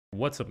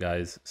What's up,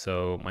 guys?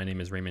 So my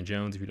name is Raymond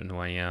Jones. If you don't know who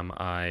I am,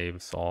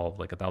 I've solved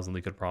like 1,000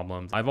 LeetCode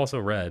problems. I've also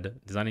read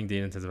Designing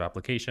Data-Intensive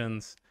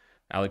Applications,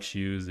 Alex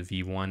Hsu's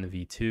V1,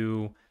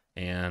 V2,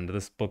 and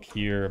this book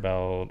here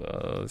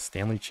about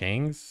Stanley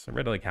Chang's. I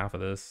read like half of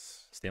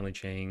this. Stanley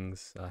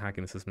Chang's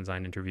Hacking the System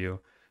Design interview.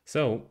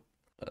 So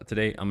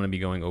today I'm going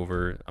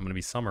to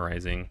be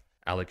summarizing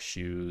Alex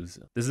Hsu's.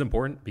 This is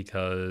important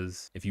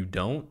because if you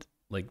don't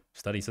like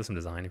study system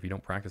design, if you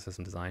don't practice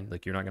system design,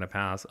 like you're not going to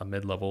pass a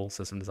mid-level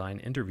system design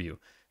interview.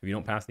 If you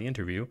don't pass the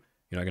interview,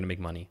 you're not going to make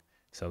money.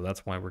 So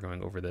that's why we're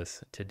going over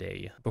this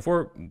today.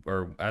 Before,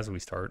 or as we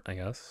start, I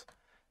guess,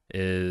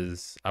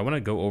 is I want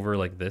to go over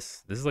like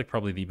this. This is like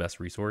probably the best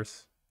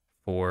resource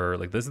for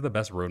like, this is the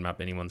best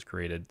roadmap anyone's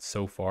created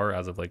so far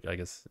as of like, I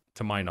guess,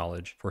 to my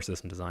knowledge, for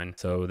system design.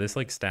 So this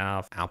like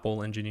staff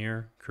Apple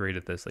engineer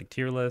created this like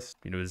tier list,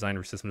 design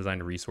or system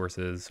design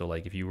resources. So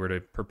like if you were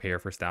to prepare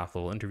for staff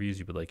level interviews,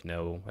 you would like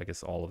know, I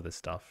guess, all of this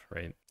stuff,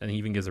 right? And he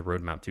even gives a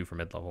roadmap too for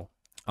mid-level.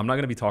 I'm not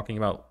going to be talking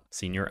about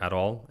senior at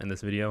all in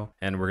this video,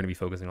 and we're going to be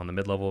focusing on the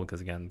mid-level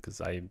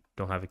because I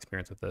don't have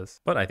experience with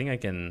this, but I think I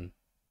can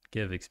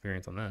give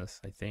experience on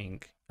this. I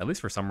think, at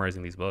least for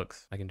summarizing these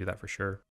books, I can do that for sure.